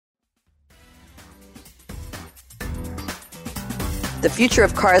The Future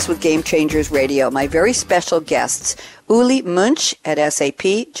of Cars with Game Changers Radio. My very special guests, Uli Munch at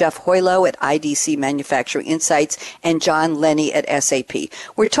SAP, Jeff Hoylo at IDC Manufacturing Insights, and John Lenny at SAP.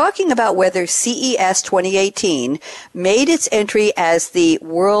 We're talking about whether CES 2018 made its entry as the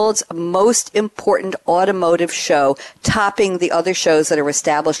world's most important automotive show, topping the other shows that are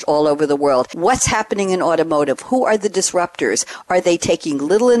established all over the world. What's happening in automotive? Who are the disruptors? Are they taking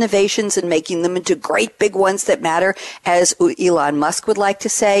little innovations and making them into great big ones that matter, as Elon Musk would like to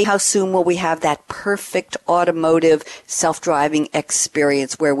say? How soon will we have that perfect automotive self-driving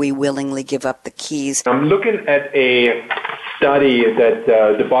experience where we willingly give up the keys? I'm looking at a study that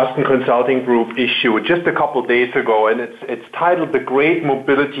the Boston Consulting Group issued just a couple days ago, and it's titled The Great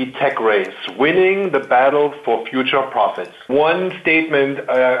Mobility Tech Race, Winning the Battle for Future Profits. One statement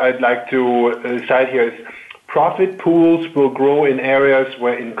I'd like to cite here is, profit pools will grow in areas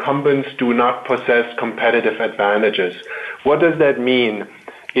where incumbents do not possess competitive advantages. What does that mean?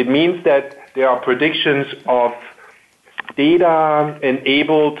 It means that there are predictions of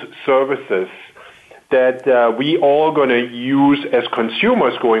data-enabled services that we all going to use as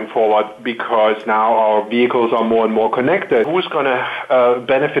consumers going forward, because now our vehicles are more and more connected. Who's going to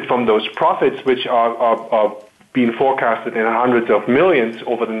benefit from those profits, which are being forecasted in hundreds of millions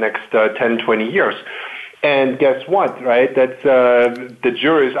over the next 10, 20 years? And guess what, right? That's the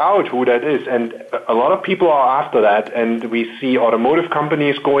jury's out who that is. And a lot of people are after that, and we see automotive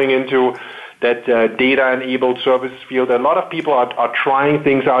companies going into that data-enabled service field. A lot of people are trying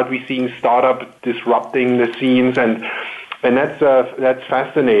things out. We're seeing startups disrupting the scenes, and that's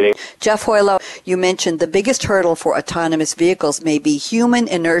fascinating. Jeff Hoylo, you mentioned the biggest hurdle for autonomous vehicles may be human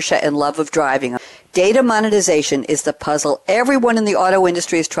inertia and love of driving. Data monetization is the puzzle everyone in the auto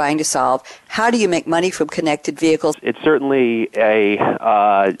industry is trying to solve. How do you make money from connected vehicles? It's certainly a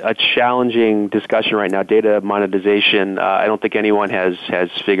challenging discussion right now. Data monetization, I don't think anyone has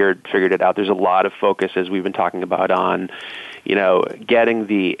figured it out. There's a lot of focus, as we've been talking about, on getting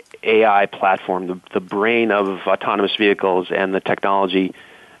the AI platform, the brain of autonomous vehicles and the technology,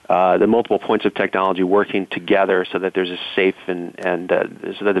 the multiple points of technology working together so that there's a safe and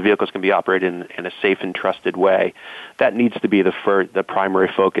so that the vehicles can be operated in a safe and trusted way. That needs to be the primary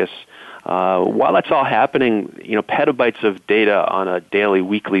focus. While that's all happening, petabytes of data on a daily,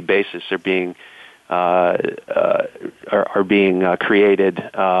 weekly basis are being created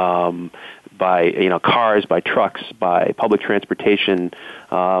by cars, by trucks, by public transportation,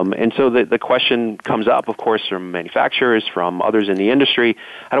 and so the question comes up, of course, from manufacturers, from others in the industry: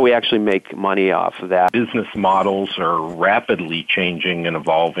 how do we actually make money off of that? Business models are rapidly changing and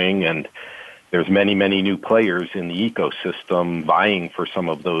evolving, and there's many, many new players in the ecosystem vying for some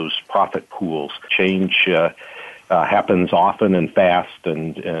of those profit pools. Change happens often and fast,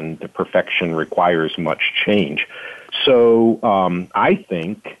 and the perfection requires much change. So I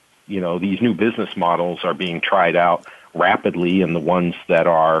think these new business models are being tried out rapidly, and the ones that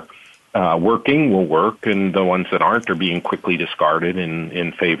are working will work, and the ones that aren't are being quickly discarded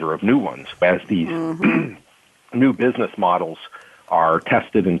in favor of new ones. As these new business models are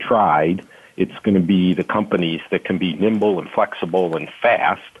tested and tried, it's going to be the companies that can be nimble and flexible and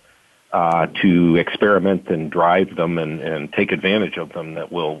fast to experiment and drive them and take advantage of them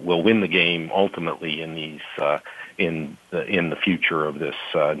that will win the game ultimately in these in the future of this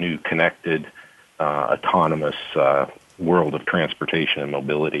new connected autonomous world of transportation and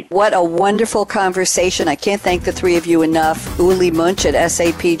mobility. What a wonderful conversation. I can't thank the three of you enough. Uli Munch at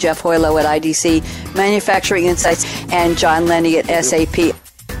SAP, Jeff Hoylo at IDC Manufacturing Insights, and John Lenny at SAP.